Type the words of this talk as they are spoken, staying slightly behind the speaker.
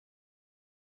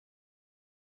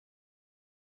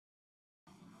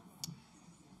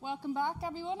Welcome back,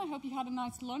 everyone. I hope you had a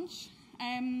nice lunch.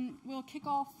 We'll kick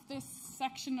off this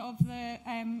section of the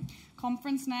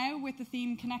conference now with the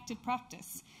theme Connected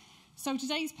Practice. So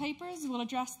today's papers will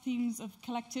address themes of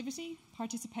collectivity,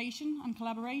 participation and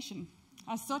collaboration.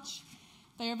 As such,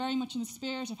 they are very much in the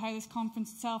spirit of how this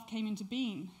conference itself came into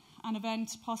being, an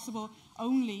event possible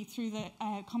only through the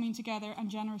coming together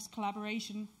and generous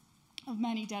collaboration of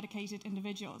many dedicated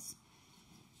individuals.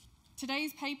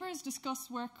 Today's papers discuss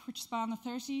work which span the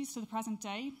 30s to the present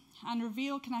day and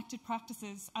reveal connected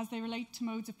practices as they relate to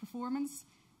modes of performance,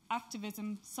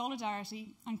 activism,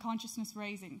 solidarity and consciousness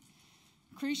raising.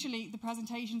 Crucially, the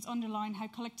presentations underline how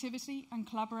collectivity and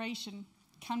collaboration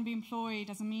can be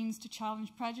employed as a means to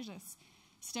challenge prejudice,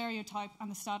 stereotype and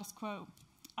the status quo,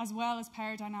 as well as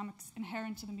power dynamics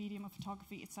inherent to the medium of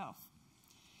photography itself.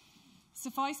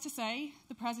 Suffice to say,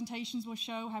 the presentations will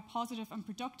show how positive and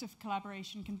productive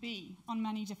collaboration can be on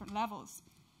many different levels.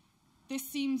 This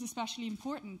seems especially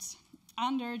important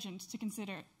and urgent to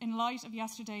consider in light of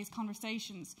yesterday's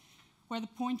conversations, where the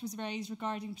point was raised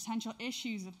regarding potential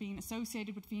issues of being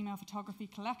associated with female photography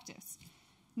collectives,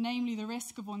 namely the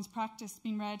risk of one's practice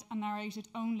being read and narrated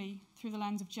only through the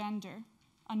lens of gender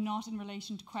and not in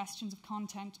relation to questions of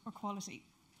content or quality.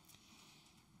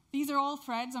 These are all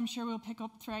threads I'm sure we'll pick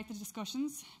up throughout the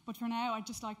discussions, but for now I'd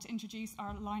just like to introduce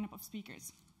our lineup of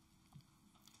speakers.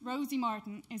 Rosie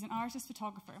Martin is an artist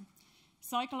photographer,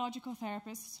 psychological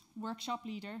therapist, workshop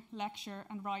leader, lecturer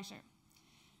and writer.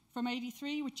 From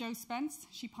 '83 with Joe Spence,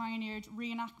 she pioneered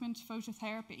reenactment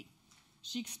phototherapy.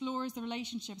 She explores the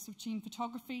relationships between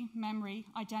photography, memory,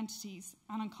 identities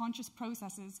and unconscious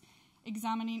processes,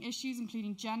 examining issues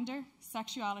including gender,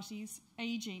 sexualities,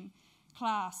 aging,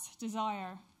 class,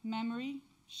 desire, memory,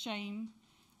 shame,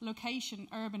 location,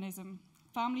 urbanism,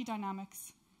 family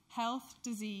dynamics, health,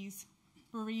 disease,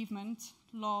 bereavement,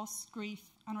 loss,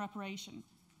 grief, and reparation.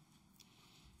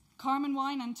 Carmen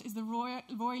Wynant is the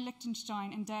Roy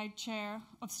Lichtenstein Endowed Chair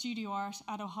of Studio Art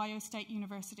at Ohio State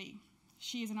University.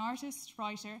 She is an artist,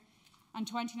 writer, and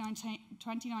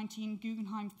 2019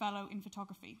 Guggenheim Fellow in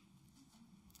Photography.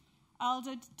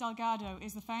 Alda Delgado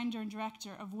is the founder and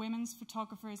director of Women's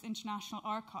Photographers International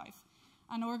Archive,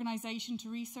 an organisation to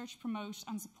research, promote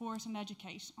and support and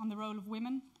educate on the role of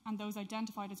women and those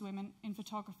identified as women in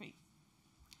photography.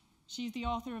 She is the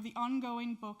author of the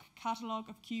ongoing book Catalogue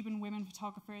of Cuban Women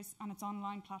Photographers and its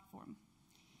online platform.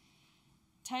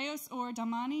 Teos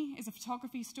Damani is a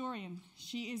photography historian.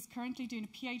 She is currently doing a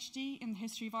PhD in the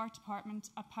History of Art department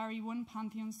at Paris 1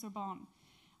 Panthéon-Sorbonne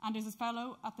and is a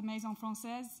fellow at the Maison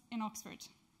Française in Oxford.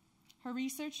 Her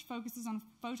research focuses on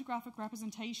photographic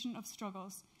representation of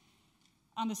struggles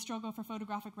and the struggle for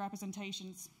photographic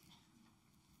representations.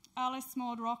 Alice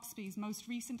Maud Roxby's most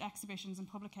recent exhibitions and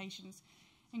publications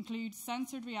include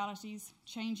Censored Realities,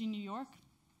 Changing New York,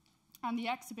 and the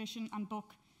exhibition and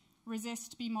book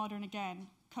Resist, Be Modern Again,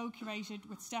 co-curated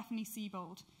with Stephanie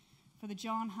Siebold for the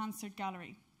John Hansard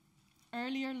Gallery.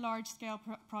 Earlier large-scale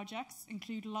projects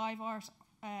include Live Art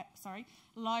on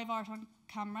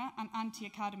Camera and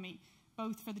Anti-Academy,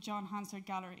 both for the John Hansard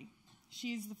Gallery.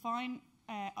 She is the Fine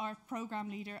Art Programme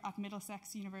Leader at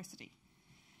Middlesex University.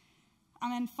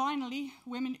 And then finally,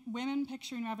 Women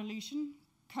Picturing Revolution,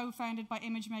 co-founded by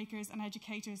image makers and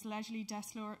educators Leslie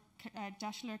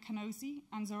Deschler-Canosi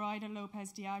and Zoraida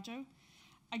Lopez-Diageo,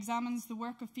 examines the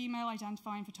work of female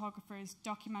identifying photographers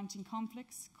documenting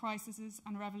conflicts, crises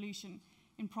and revolution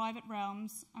in private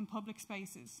realms and public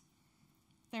spaces.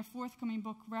 Their forthcoming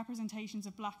book, Representations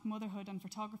of Black Motherhood and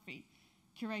Photography,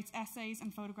 curates essays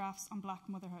and photographs on Black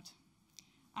motherhood.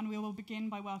 And we will begin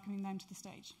by welcoming them to the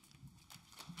stage.